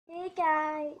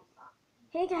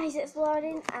Hey guys, it's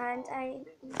Lauren, and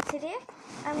today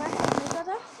I'm with my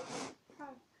brother.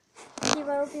 He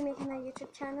will be making a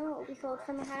YouTube channel. It will be called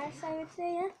From the House, I would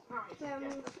say, yeah.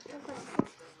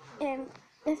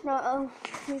 If not, I'll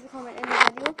leave a comment in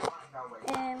the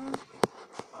video.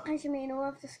 As you may know,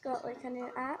 I've just got like a new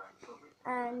app,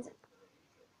 and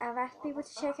I've asked people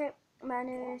to check out my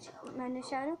new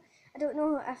channel. I don't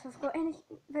know if I've got any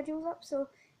videos up, so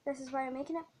this is why I'm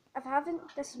making it. If I haven't,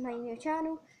 this is my new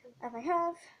channel. If I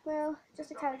have, well,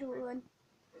 just a casual one.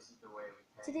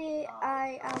 Today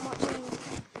I am watching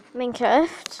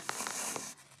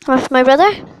Minecraft with my brother.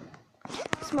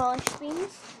 Smallish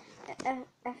Beans.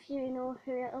 If you know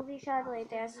who LV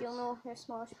Shadowlade is, you'll know who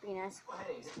Smallish Beans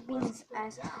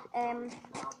is.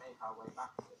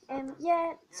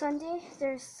 Yeah, Sunday.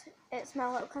 It's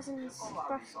my little cousin's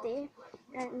birthday,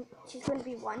 and she's going to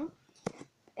be 1.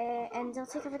 And I'll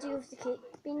take a video of the cake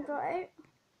being brought out.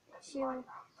 She'll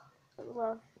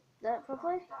love that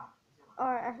probably,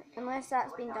 or unless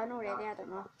that's been done already, I don't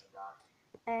know.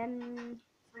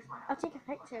 I'll take a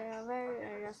picture of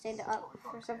her, or I'll send it up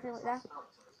or something like that.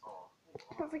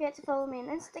 Don't forget to follow me on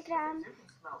Instagram,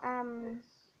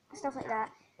 stuff like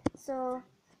that. So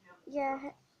yeah,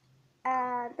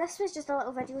 this was just a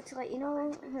little video to let you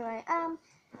know who I am,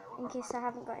 in case I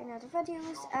haven't got any other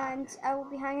videos, and I will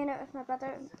be hanging out with my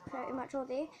brother pretty much all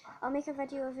day. I'll make a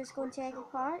video of us going to Echo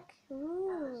Park.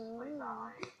 Ooh.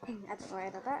 I don't know why I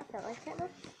did that, I felt like it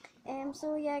though.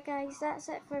 So yeah guys, that's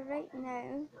it for right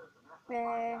now.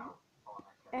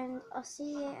 And I'll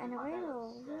see you in a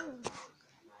while.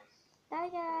 Bye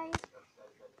guys.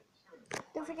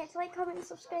 Don't forget to like, comment and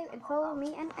subscribe, and follow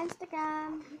me on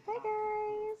Instagram. Bye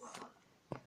guys.